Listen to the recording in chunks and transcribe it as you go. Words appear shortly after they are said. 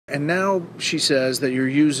And now she says that you're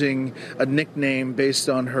using a nickname based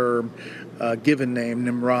on her given name,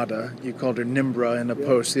 Nimrata. You called her Nimbra in a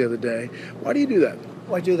post the other day. Why do you do that?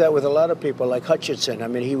 Well, I do that with a lot of people, like Hutchinson. I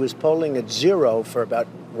mean, he was polling at 0 for about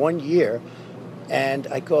 1 year, and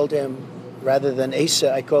I called him, rather than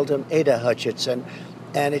Asa, I called him Ada Hutchinson,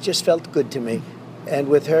 and it just felt good to me. And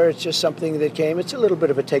with her, it's just something that came. It's a little bit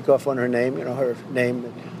of a takeoff on her name, her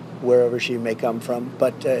name, wherever she may come from,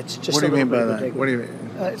 but it's just What do you mean by that? What do you mean?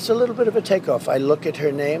 It's a little bit of a takeoff. I look at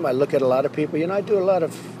her name. I look at a lot of people. I do a lot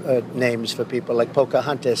of names for people, like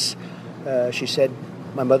Pocahontas. She said,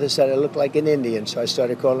 my mother said I look like an Indian, so I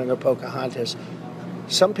started calling her Pocahontas.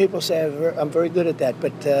 Some people say I'm very good at that,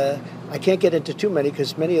 but I can't get into too many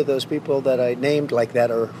because many of those people that I named like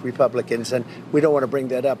that are Republicans, and we don't want to bring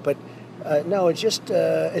that up. But no, it's just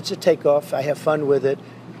it's a takeoff. I have fun with it.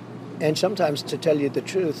 And sometimes, to tell you the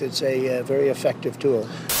truth, it's a very effective tool.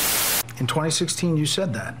 In 2016, you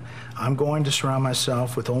said that. I'm going to surround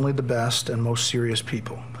myself with only the best and most serious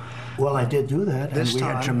people. Well, I did do that, and we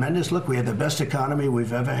had tremendous, look, we had the best economy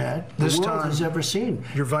we've ever had, the world has ever seen.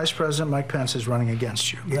 Your Vice President, Mike Pence, is running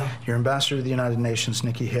against you. Yeah. Your Ambassador to the United Nations,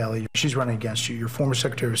 Nikki Haley, she's running against you. Your former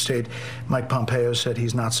Secretary of State, Mike Pompeo, said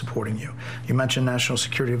he's not supporting you. You mentioned National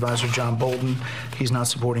Security Advisor John Bolton. He's not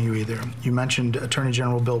supporting you either. You mentioned Attorney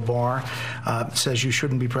General Bill Barr, says you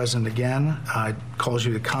shouldn't be president again, calls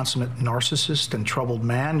you the consummate narcissist and troubled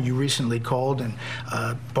man. You recently called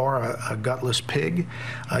Barr a gutless pig.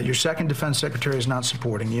 Your second defense secretary is not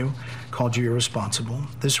supporting you, called you irresponsible.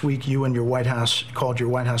 This week, you and your White House called your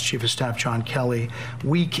White House Chief of Staff, John Kelly,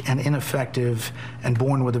 weak and ineffective and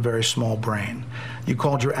born with a very small brain. You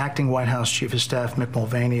called your acting White House Chief of Staff, Mick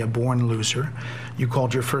Mulvaney, a born loser. You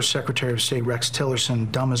called your first Secretary of State, Rex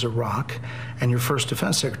Tillerson, dumb as a rock, and your first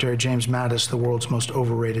Defense Secretary, James Mattis, the world's most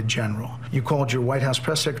overrated general. You called your White House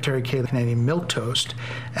Press Secretary, Kayleigh Canadian, milquetoast,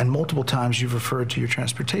 and multiple times you've referred to your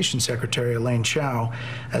Transportation Secretary, Elaine Chao,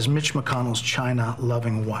 as Mitch McConnell's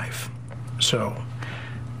China-loving wife. So,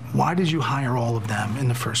 why did you hire all of them in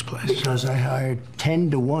the first place? Because I hired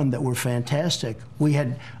 10 to 1 that were fantastic. We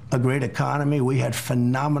had a great economy. We had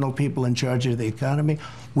phenomenal people in charge of the economy.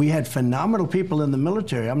 We had phenomenal people in the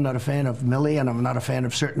military. I'm not a fan of Milley, and I'm not a fan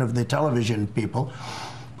of certain of the television people.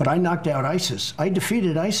 But I knocked out ISIS. I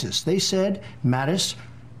defeated ISIS. They said, Mattis,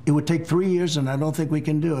 it would take 3 years, and I don't think we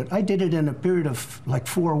can do it. I did it in a period of like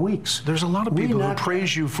 4 weeks. There's a lot of people who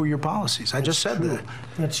praise you for your policies. I just said that.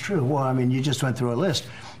 That's true. Well, I mean, you just went through a list.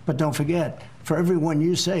 But don't forget, for every one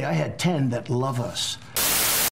you say, I had 10 that love us.